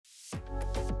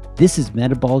This is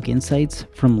Metabolic Insights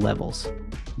from Levels,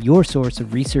 your source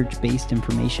of research-based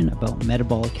information about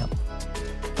metabolic health.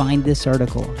 Find this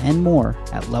article and more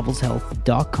at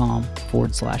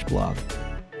levelshealth.com/blog.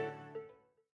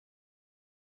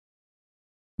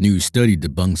 New study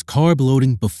debunks carb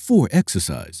loading before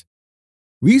exercise.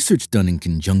 Research done in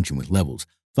conjunction with Levels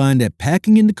find that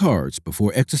packing in the carbs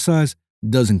before exercise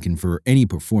doesn't confer any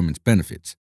performance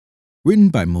benefits. Written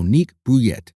by Monique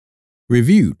Brouillette.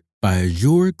 Reviewed by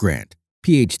Azure Grant,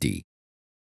 PhD.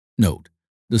 Note: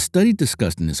 the study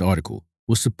discussed in this article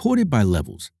was supported by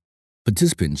Levels.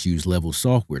 Participants used Levels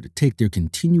software to take their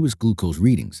continuous glucose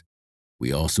readings.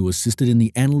 We also assisted in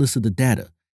the analysis of the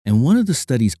data, and one of the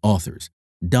study's authors,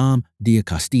 Dom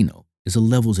D'Agostino, is a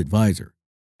Levels advisor.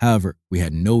 However, we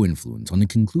had no influence on the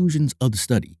conclusions of the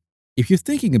study. If you're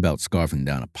thinking about scarfing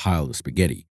down a pile of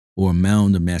spaghetti or a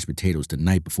mound of mashed potatoes the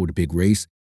night before the big race,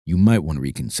 you might want to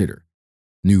reconsider.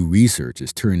 New research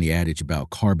has turned the adage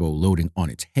about carbo loading on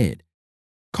its head.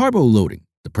 Carbo loading,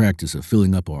 the practice of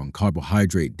filling up on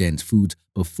carbohydrate-dense foods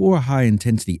before a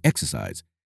high-intensity exercise,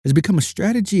 has become a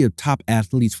strategy of top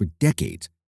athletes for decades.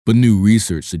 But new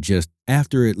research suggests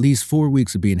after at least 4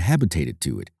 weeks of being habituated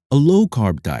to it, a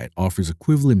low-carb diet offers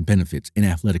equivalent benefits in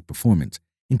athletic performance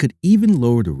and could even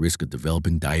lower the risk of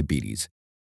developing diabetes.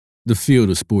 The field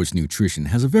of sports nutrition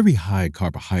has a very high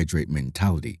carbohydrate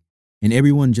mentality, and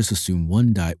everyone just assumed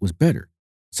one diet was better,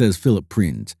 says Philip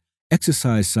Prinz,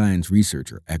 exercise science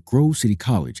researcher at Grove City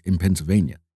College in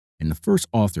Pennsylvania and the first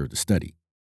author of the study.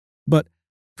 But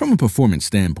from a performance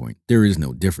standpoint, there is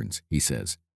no difference, he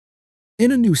says.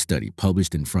 In a new study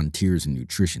published in Frontiers in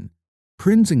Nutrition,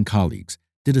 Prinz and colleagues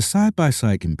did a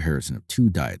side-by-side comparison of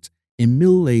two diets in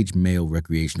middle-aged male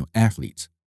recreational athletes,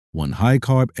 one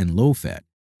high-carb and low-fat,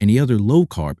 and the other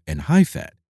low-carb and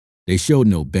high-fat. They showed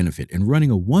no benefit in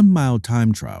running a 1-mile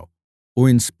time trial or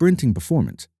in sprinting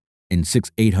performance in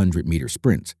 6 800-meter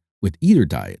sprints with either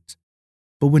diets.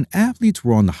 But when athletes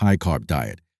were on the high-carb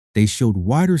diet, they showed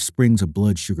wider springs of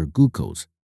blood sugar glucose,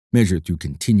 measured through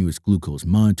continuous glucose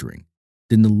monitoring,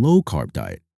 than the low-carb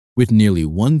diet, with nearly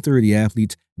 1/3 of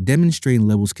athletes demonstrating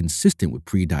levels consistent with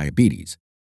pre-diabetes.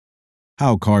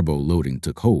 How carbo loading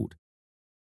took hold.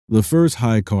 The first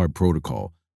high-carb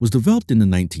protocol was developed in the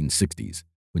 1960s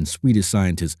when Swedish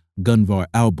scientist Gunvar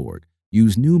Alborg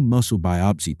used new muscle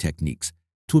biopsy techniques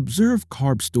to observe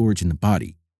carb storage in the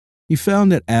body. He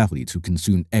found that athletes who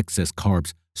consumed excess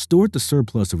carbs stored the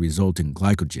surplus of resulting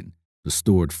glycogen, the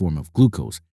stored form of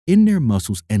glucose, in their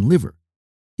muscles and liver.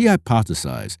 He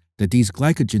hypothesized that these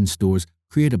glycogen stores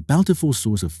create a bountiful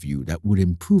source of fuel that would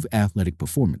improve athletic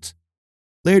performance.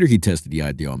 Later, he tested the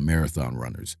idea on marathon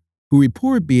runners, who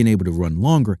reported being able to run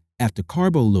longer after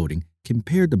carbo loading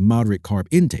compared to moderate carb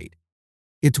intake.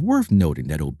 It's worth noting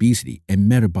that obesity and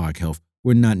metabolic health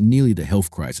were not nearly the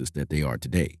health crisis that they are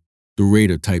today. The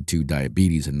rate of type 2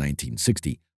 diabetes in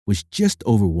 1960 was just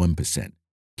over 1%,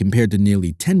 compared to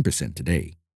nearly 10%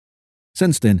 today.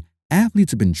 Since then,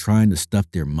 athletes have been trying to stuff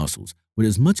their muscles with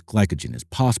as much glycogen as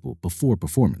possible before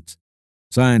performance.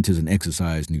 Scientists and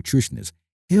exercise nutritionists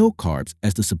hail carbs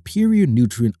as the superior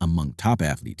nutrient among top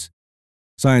athletes.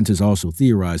 Scientists also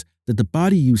theorize that the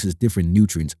body uses different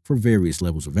nutrients for various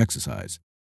levels of exercise.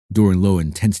 During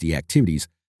low-intensity activities,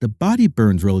 the body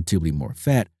burns relatively more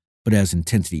fat, but as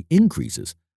intensity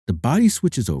increases, the body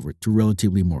switches over to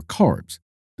relatively more carbs.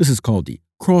 This is called the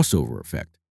crossover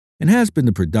effect, and has been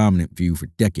the predominant view for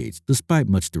decades despite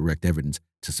much direct evidence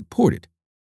to support it.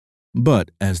 But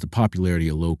as the popularity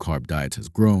of low-carb diets has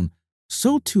grown,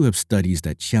 so too have studies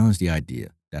that challenge the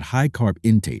idea that high-carb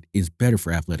intake is better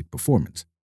for athletic performance.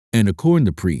 And according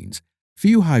to Prinz,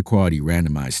 few high-quality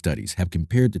randomized studies have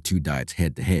compared the two diets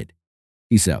head-to-head.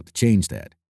 He set out to change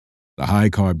that. The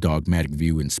high-carb dogmatic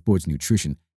view in sports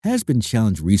nutrition has been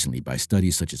challenged recently by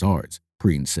studies such as ours,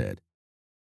 Prinz said.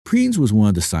 Prinz was one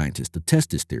of the scientists to test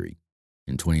this theory.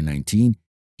 In 2019,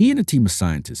 he and a team of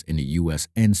scientists in the US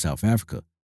and South Africa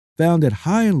found that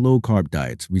high and low-carb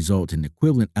diets result in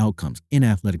equivalent outcomes in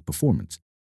athletic performance.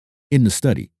 In the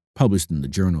study, published in the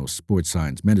Journal of Sports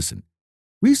Science Medicine,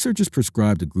 researchers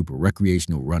prescribed a group of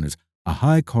recreational runners a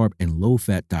high-carb and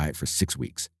low-fat diet for 6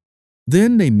 weeks.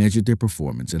 Then they measured their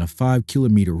performance in a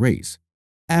 5-kilometer race.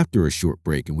 After a short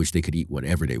break in which they could eat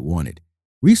whatever they wanted,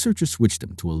 researchers switched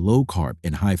them to a low-carb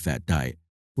and high-fat diet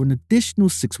for an additional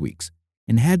 6 weeks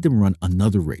and had them run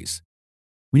another race.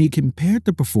 When he compared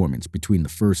the performance between the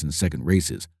first and second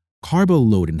races, carbo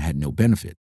loading had no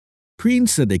benefit.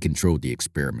 Prinz said they controlled the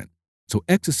experiment, so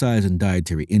exercise and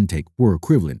dietary intake were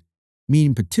equivalent,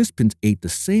 meaning participants ate the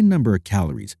same number of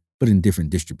calories but in different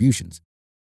distributions.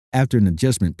 After an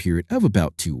adjustment period of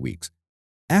about 2 weeks,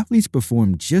 athletes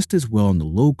performed just as well on the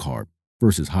low-carb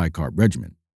versus high-carb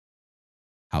regimen.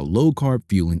 How low-carb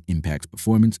fueling impacts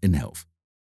performance and health.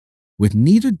 With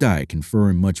neither diet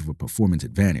conferring much of a performance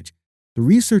advantage, the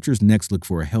researchers next looked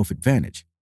for a health advantage.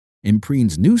 In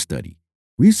Preen's new study,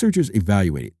 researchers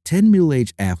evaluated 10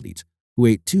 middle-aged athletes who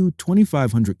ate two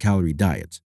 2,500-calorie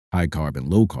diets, high-carb and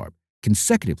low-carb,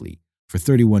 consecutively for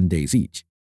 31 days each,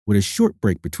 with a short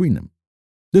break between them.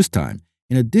 This time,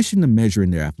 in addition to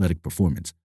measuring their athletic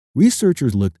performance,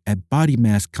 researchers looked at body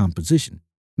mass composition,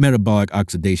 metabolic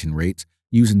oxidation rates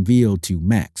using VO2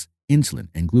 max, insulin,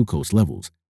 and glucose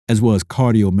levels, as well as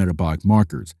cardiometabolic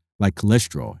markers like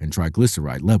cholesterol and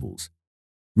triglyceride levels.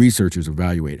 Researchers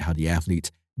evaluated how the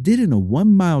athletes did in a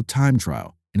 1-mile time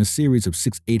trial in a series of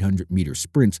 6 800-meter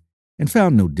sprints and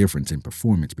found no difference in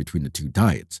performance between the two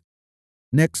diets.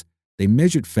 Next, they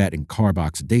measured fat and carb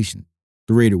oxidation,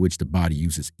 the rate at which the body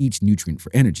uses each nutrient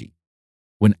for energy.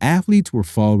 When athletes were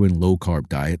following low-carb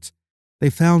diets, they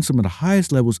found some of the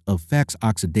highest levels of fat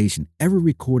oxidation ever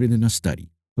recorded in a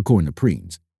study, according to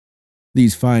Preen's.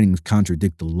 These findings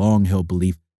contradict the long-held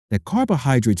belief that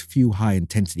carbohydrates fuel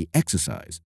high-intensity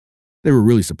exercise. They were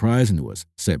really surprising to us,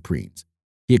 said Preen's.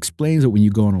 He explains that when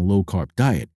you go on a low-carb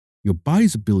diet, your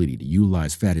body's ability to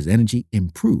utilize fat as energy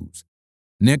improves.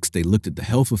 Next, they looked at the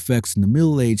health effects in the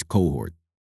middle-aged cohort.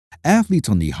 Athletes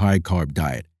on the high-carb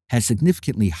diet had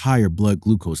significantly higher blood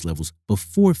glucose levels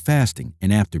before fasting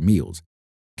and after meals,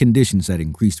 conditions that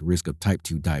increase the risk of type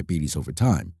 2 diabetes over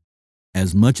time.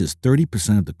 As much as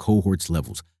 30% of the cohort's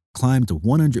levels climbed to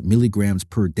 100 milligrams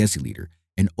per deciliter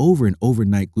and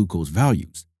overnight glucose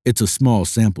values. It's a small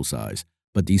sample size,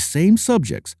 but these same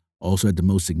subjects also had the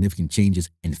most significant changes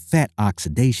in fat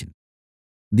oxidation.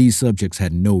 These subjects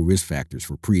had no risk factors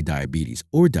for prediabetes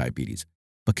or diabetes,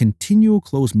 but continual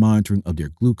close monitoring of their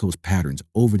glucose patterns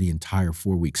over the entire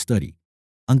 4-week study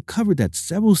uncovered that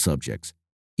several subjects,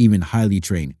 even highly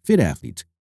trained fit athletes,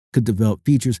 could develop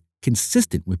features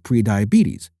consistent with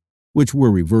prediabetes, which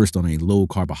were reversed on a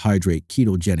low-carbohydrate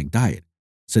ketogenic diet,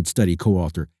 said study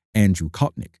co-author Andrew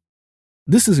Kotnick.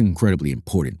 This is incredibly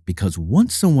important because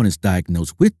once someone is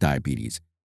diagnosed with diabetes,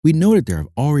 we know that there have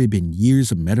already been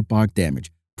years of metabolic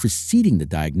damage preceding the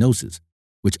diagnosis,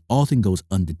 which often goes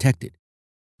undetected.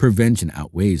 Prevention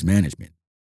outweighs management.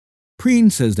 Preen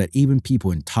says that even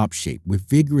people in top shape with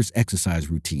vigorous exercise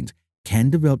routines can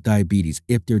develop diabetes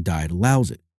if their diet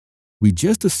allows it. We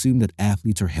just assume that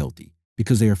athletes are healthy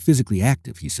because they are physically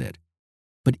active, he said.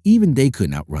 But even they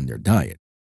couldn't outrun their diet.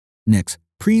 Next,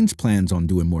 Preen's plans on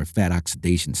doing more fat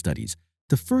oxidation studies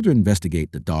to further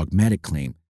investigate the dogmatic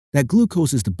claim that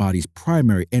glucose is the body's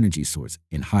primary energy source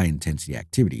in high-intensity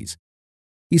activities.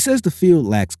 He says the field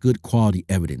lacks good quality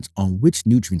evidence on which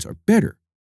nutrients are better,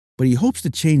 but he hopes to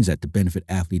change that to benefit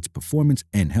athletes' performance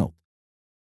and health.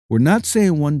 We're not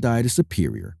saying one diet is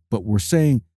superior, but we're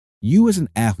saying you as an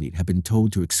athlete have been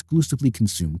told to exclusively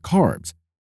consume carbs,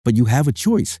 but you have a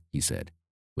choice, he said.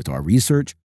 With our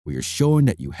research, we are showing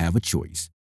that you have a choice.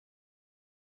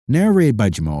 Narrated by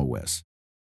Jamal West.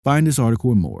 Find this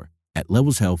article and more at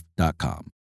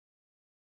levelshealth.com.